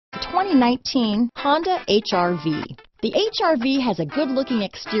2019 Honda HR-V. The HR-V has a good-looking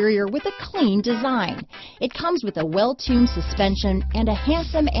exterior with a clean design. It comes with a well-tuned suspension and a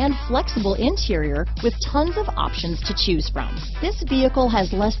handsome and flexible interior with tons of options to choose from. This vehicle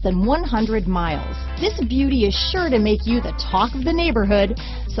has less than 100 miles. This beauty is sure to make you the talk of the neighborhood,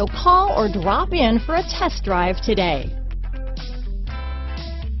 so call or drop in for a test drive today.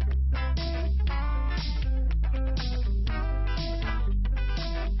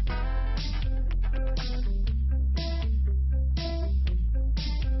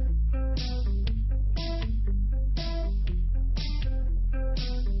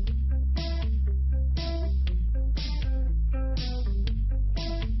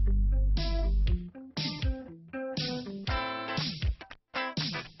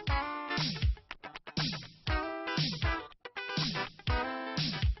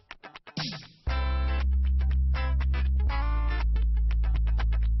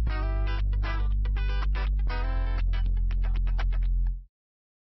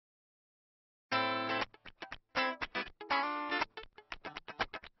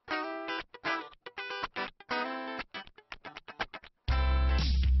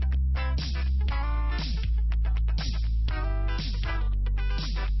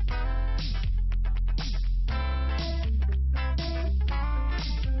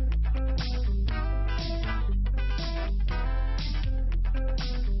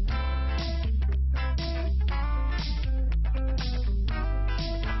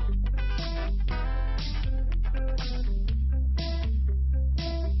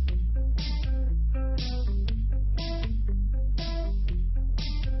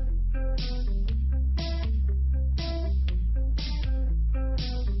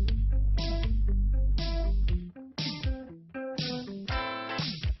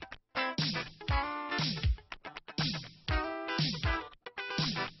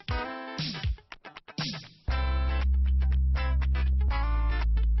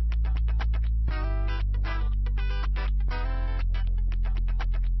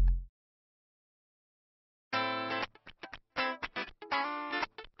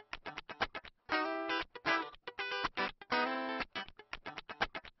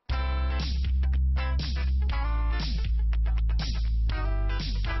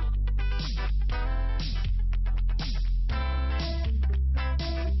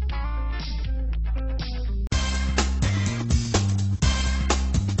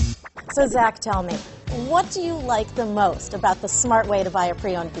 So Zach, tell me, what do you like the most about the smart way to buy a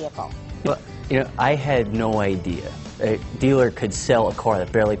pre-owned vehicle? Well, I had no idea a dealer could sell a car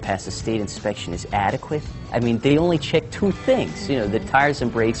that barely passed a state inspection as adequate. I mean, they only check two things. The tires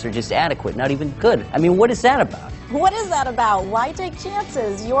and brakes are just adequate, not even good. I mean, what is that about? What is that about? Why take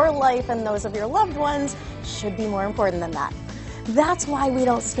chances? Your life and those of your loved ones should be more important than that. That's why we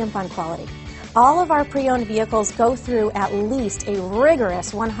don't skimp on quality. All of our pre-owned vehicles go through at least a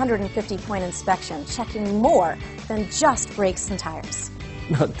rigorous 150-point inspection, checking more than just brakes and tires.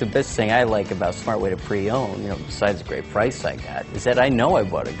 The best thing I like about Smart Way to Pre-Own, besides the great price I got, is that I know I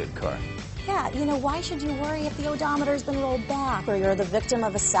bought a good car. Yeah, why should you worry if the odometer's been rolled back, or you're the victim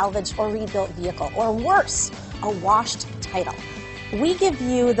of a salvaged or rebuilt vehicle, or worse, a washed title? We give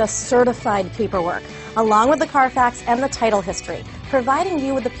you the certified paperwork, along with the Carfax and the title history, providing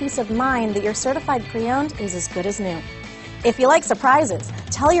you with the peace of mind that your certified pre-owned is as good as new. If you like surprises,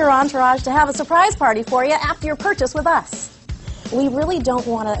 tell your entourage to have a surprise party for you after your purchase with us. We really don't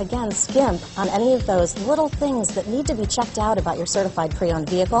want to, again, skimp on any of those little things that need to be checked out about your certified pre-owned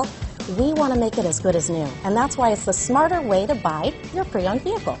vehicle. We want to make it as good as new, and that's why it's the smarter way to buy your pre-owned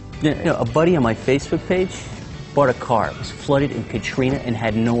vehicle. A buddy on my Facebook page bought a car. It was flooded in Katrina and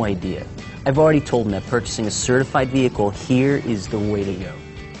had no idea. I've already told him that purchasing a certified vehicle here is the way to go.